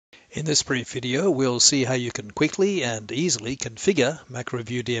In this brief video, we'll see how you can quickly and easily configure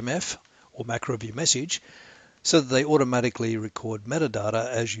MacroView DMF or MacroView Message so that they automatically record metadata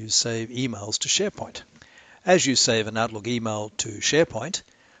as you save emails to SharePoint. As you save an Outlook email to SharePoint,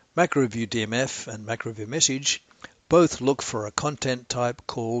 MacroView DMF and MacroView Message both look for a content type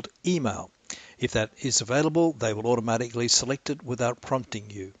called email. If that is available, they will automatically select it without prompting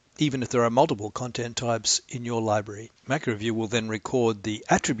you, even if there are multiple content types in your library. MacroView will then record the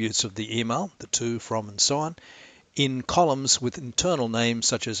attributes of the email, the to, from, and so on, in columns with internal names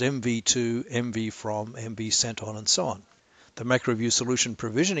such as MV2, MV from, MV sent on, and so on. The MacroView Solution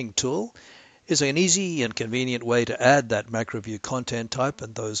Provisioning tool is an easy and convenient way to add that MacroView content type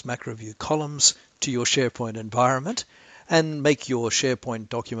and those MacroView columns to your SharePoint environment and make your SharePoint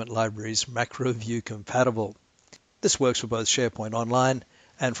document libraries MacroView compatible. This works for both SharePoint Online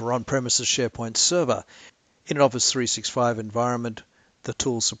and for on-premises SharePoint Server. In an Office 365 environment, the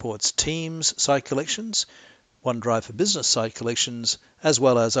tool supports Teams site collections, OneDrive for Business site collections, as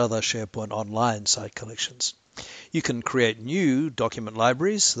well as other SharePoint Online site collections. You can create new document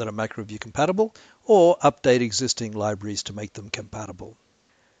libraries that are MacroView compatible or update existing libraries to make them compatible.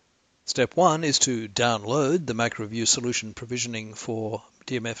 Step 1 is to download the MacroView Solution Provisioning for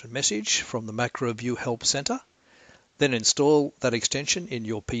DMF and Message from the MacroView Help Center. Then install that extension in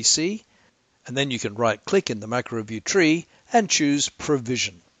your PC, and then you can right-click in the MacroView tree and choose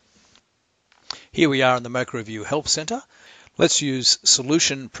Provision. Here we are in the MacroView Help Center. Let's use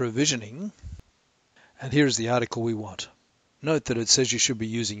Solution Provisioning, and here's the article we want. Note that it says you should be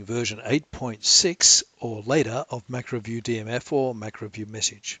using version 8.6 or later of MacroView DMF or MacroView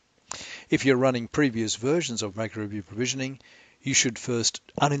Message. If you're running previous versions of MacroView Provisioning, you should first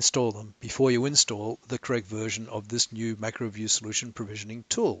uninstall them before you install the correct version of this new MacroView Solution Provisioning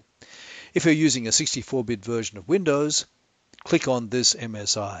tool. If you're using a 64-bit version of Windows, click on this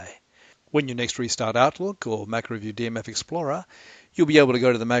MSI. When you next restart Outlook or MacroView DMF Explorer, you'll be able to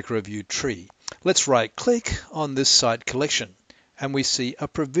go to the MacroView tree. Let's right-click on this site collection, and we see a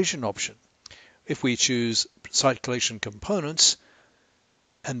provision option. If we choose Site Collection Components,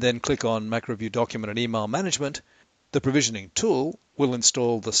 and then click on MacroView Document and Email Management, the provisioning tool will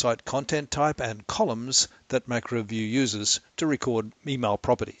install the site content type and columns that MacroView uses to record email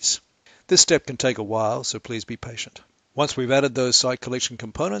properties. This step can take a while, so please be patient. Once we've added those site collection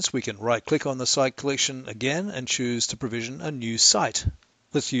components, we can right-click on the site collection again and choose to provision a new site.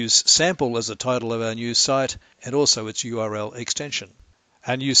 Let's use Sample as the title of our new site and also its URL extension.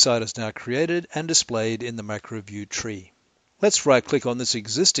 Our new site is now created and displayed in the MacroView tree. Let's right-click on this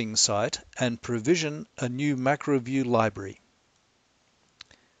existing site and provision a new MacroView library.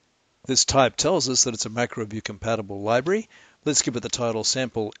 This type tells us that it's a MacroView compatible library. Let's give it the title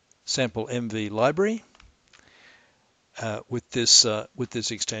Sample MV Library with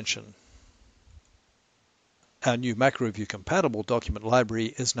this extension. Our new MacroView compatible document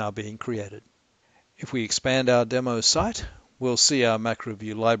library is now being created. If we expand our demo site, we'll see our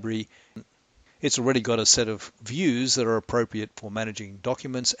MacroView library. It's already got a set of views that are appropriate for managing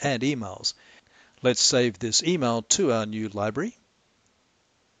documents and emails. Let's save this email to our new library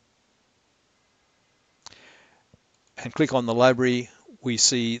and click on the library. We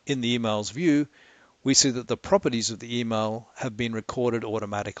see in the emails view, we see that the properties of the email have been recorded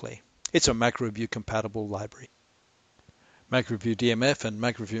automatically. It's a MacroView compatible library. MacroView DMF and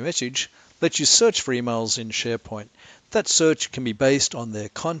MacroView Message let you search for emails in SharePoint. That search can be based on their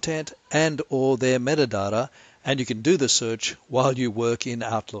content and or their metadata, and you can do the search while you work in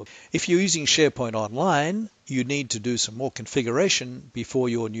Outlook. If you're using SharePoint Online, you need to do some more configuration before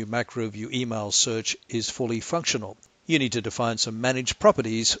your new MacroView email search is fully functional. You need to define some managed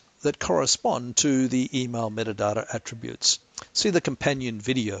properties that correspond to the email metadata attributes. See the companion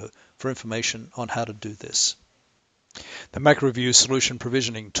video for information on how to do this. The MacroView Solution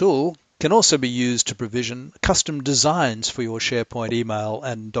Provisioning tool can also be used to provision custom designs for your SharePoint email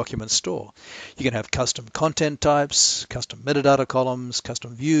and document store. You can have custom content types, custom metadata columns,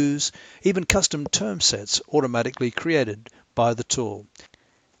 custom views, even custom term sets automatically created by the tool.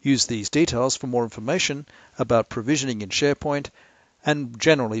 Use these details for more information about provisioning in SharePoint and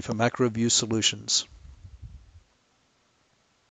generally for MacroView solutions.